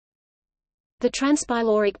The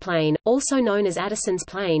transpyloric plane, also known as Addison's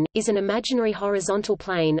plane, is an imaginary horizontal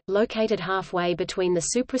plane, located halfway between the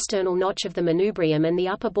suprasternal notch of the manubrium and the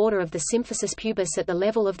upper border of the symphysis pubis at the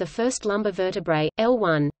level of the first lumbar vertebrae,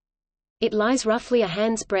 L1. It lies roughly a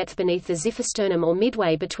hand's breadth beneath the xiphisternum or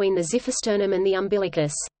midway between the xiphisternum and the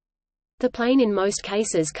umbilicus. The plane in most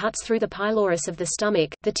cases cuts through the pylorus of the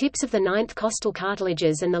stomach, the tips of the ninth costal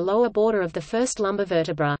cartilages and the lower border of the first lumbar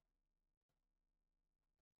vertebra.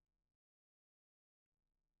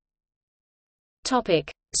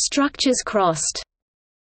 Structures crossed.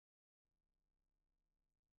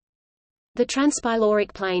 The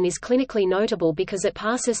transpyloric plane is clinically notable because it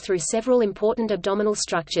passes through several important abdominal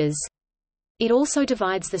structures. It also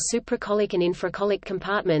divides the supracolic and infracolic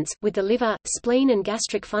compartments, with the liver, spleen and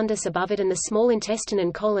gastric fundus above it and the small intestine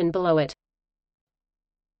and colon below it.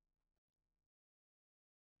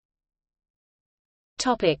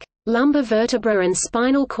 Lumbar vertebra and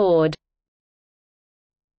spinal cord.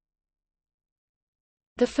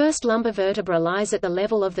 The first lumbar vertebra lies at the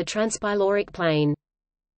level of the transpyloric plane.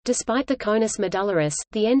 Despite the conus medullaris,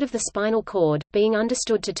 the end of the spinal cord, being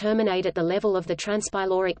understood to terminate at the level of the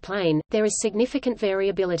transpyloric plane, there is significant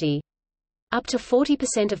variability. Up to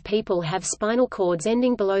 40% of people have spinal cords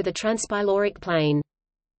ending below the transpyloric plane.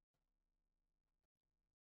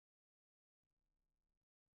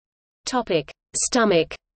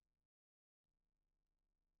 Stomach.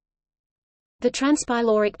 The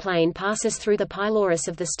transpyloric plane passes through the pylorus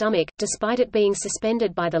of the stomach, despite it being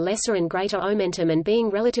suspended by the lesser and greater omentum and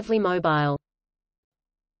being relatively mobile.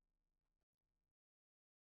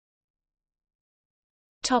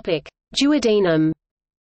 Duodenum.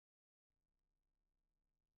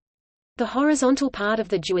 The horizontal part of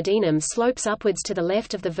the duodenum slopes upwards to the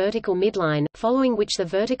left of the vertical midline, following which the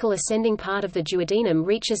vertical ascending part of the duodenum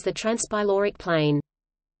reaches the transpyloric plane.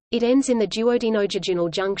 It ends in the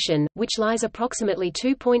duodenojejunal junction, which lies approximately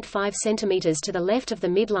 2.5 cm to the left of the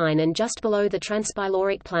midline and just below the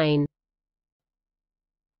transpyloric plane.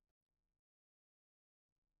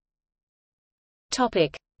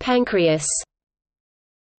 Pancreas.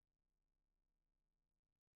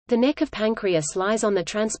 The neck of pancreas lies on the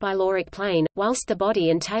transpyloric plane, whilst the body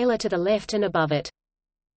and tail are to the left and above it.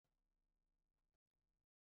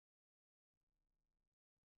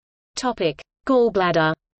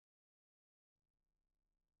 Gallbladder.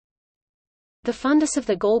 The fundus of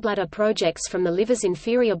the gallbladder projects from the liver's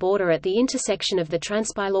inferior border at the intersection of the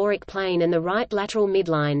transpyloric plane and the right lateral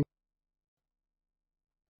midline.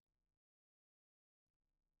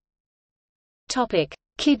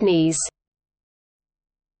 Kidneys.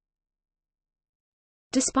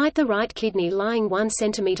 Despite the right kidney lying 1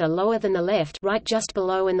 cm lower than the left, right just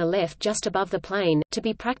below and the left just above the plane, to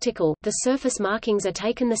be practical, the surface markings are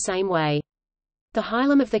taken the same way. The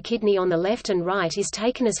hilum of the kidney on the left and right is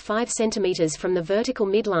taken as 5 cm from the vertical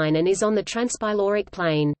midline and is on the transpyloric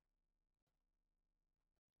plane.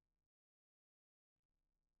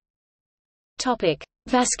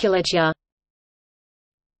 Vasculature.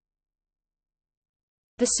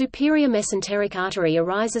 The superior mesenteric artery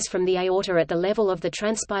arises from the aorta at the level of the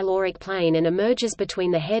transpyloric plane and emerges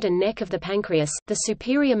between the head and neck of the pancreas. The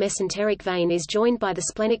superior mesenteric vein is joined by the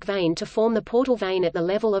splenic vein to form the portal vein at the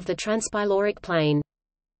level of the transpyloric plane.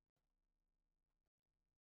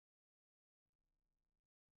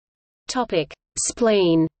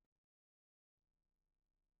 Spleen.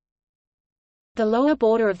 The lower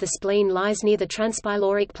border of the spleen lies near the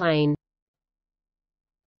transpyloric plane.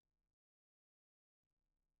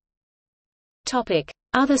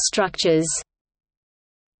 Other structures.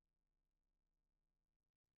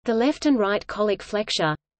 The left and right colic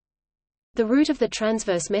flexure. The root of the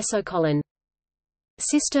transverse mesocolon.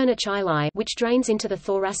 Cisterna chyli, which drains into the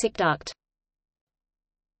thoracic duct.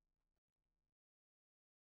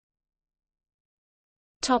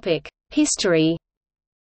 History.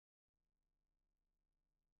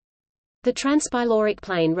 The transpyloric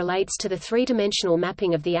plane relates to the three-dimensional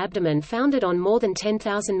mapping of the abdomen founded on more than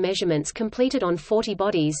 10,000 measurements completed on 40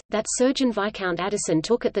 bodies, that surgeon Viscount Addison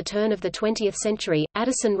took at the turn of the 20th century.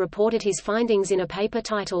 Addison reported his findings in a paper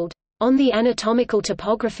titled, "On the Anatomical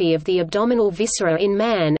Topography of the Abdominal Viscera in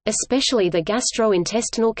Man, especially the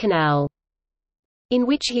Gastrointestinal Canal," in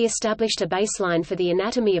which he established a baseline for the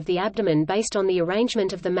anatomy of the abdomen based on the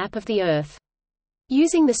arrangement of the map of the Earth.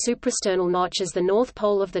 Using the suprasternal notch as the north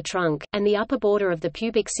pole of the trunk, and the upper border of the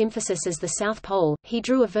pubic symphysis as the south pole, he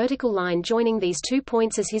drew a vertical line joining these 2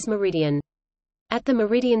 points as his meridian. At the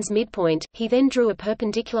meridian's midpoint, he then drew a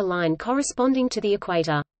perpendicular line corresponding to the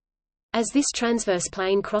equator. As this transverse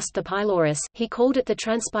plane crossed the pylorus, he called it the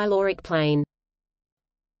transpyloric plane.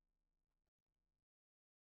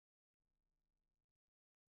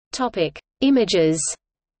 Topic: Images.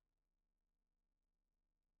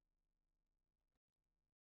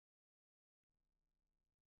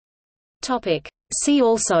 Topic: See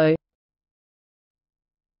also.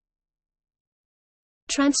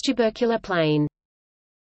 Transtubercular plane.